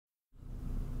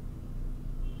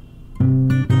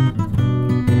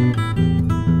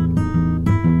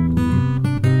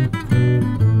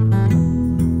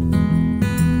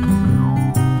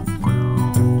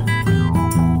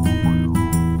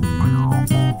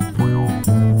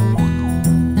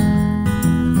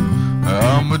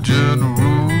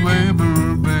general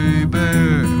laborer, baby.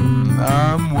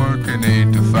 I'm working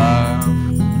 8 to 5.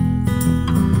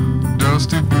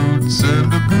 Dusty boots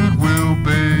and a goodwill,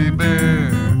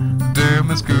 baby. Damn,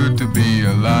 it's good to be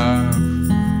alive.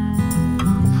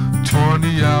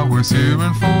 20 hours here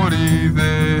and 40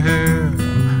 there.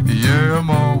 Yeah, I'm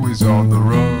always on the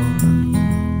run.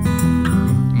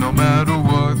 No matter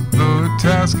what the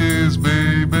task is,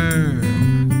 baby,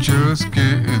 just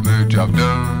getting the job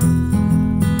done.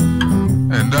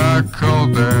 And I call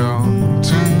down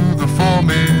to the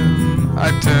foreman,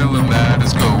 I tell him that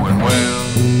it's going well.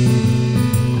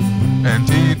 And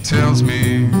he tells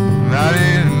me, I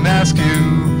didn't ask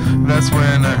you. That's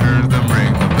when I heard them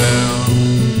ring the bell.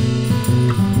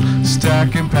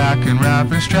 Stacking, packing,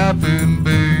 wrapping, strapping,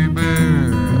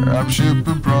 baby. I'm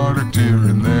shipping product here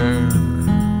and there.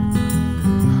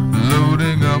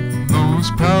 Loading up those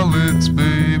pallets,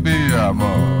 baby. I'm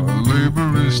a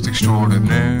laborist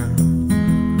extraordinaire.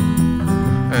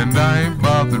 And I ain't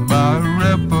bothered by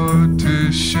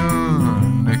repetition.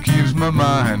 It keeps my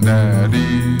mind at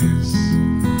ease.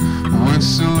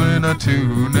 Whistling a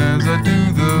tune as I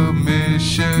do the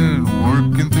mission,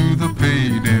 working through the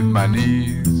pain in my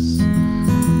knees.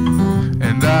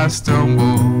 And I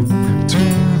stumble to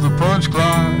the punch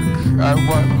clock. I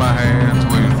wipe my hands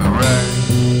with a rag.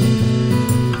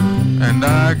 And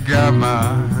I got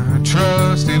my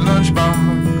trusty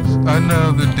lunchbox.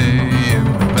 Another day in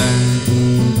the bag.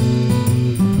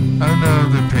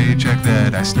 Another paycheck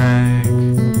that I snag.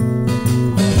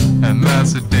 And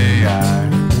that's the day I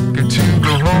get to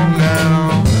go home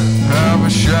now. Have a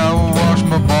shower, wash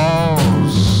my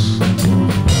balls.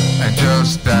 And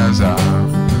just as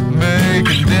I'm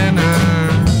making dinner,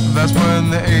 that's when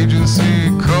the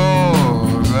agency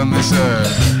calls. And they say,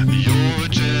 you're a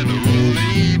general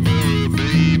laborer,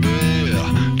 baby.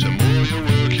 Tomorrow you're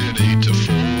working 8 to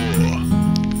 4.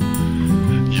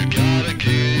 You got a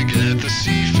gig at the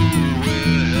seafood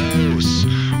warehouse,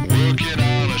 working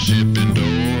on a shipping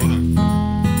door.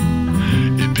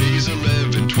 It pays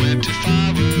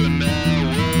 $11.25 an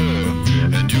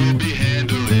hour, and you'll be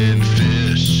handling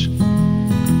fish.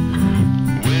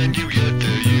 When you get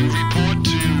there, you report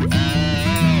to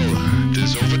Al.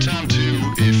 There's overtime too,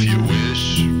 if you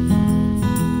wish.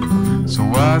 so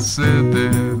I said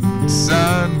then,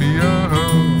 sign me up.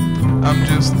 I'm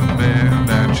just the man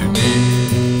that you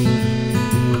need.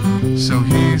 So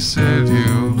he said,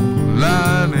 you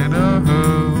line it up.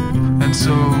 And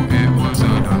so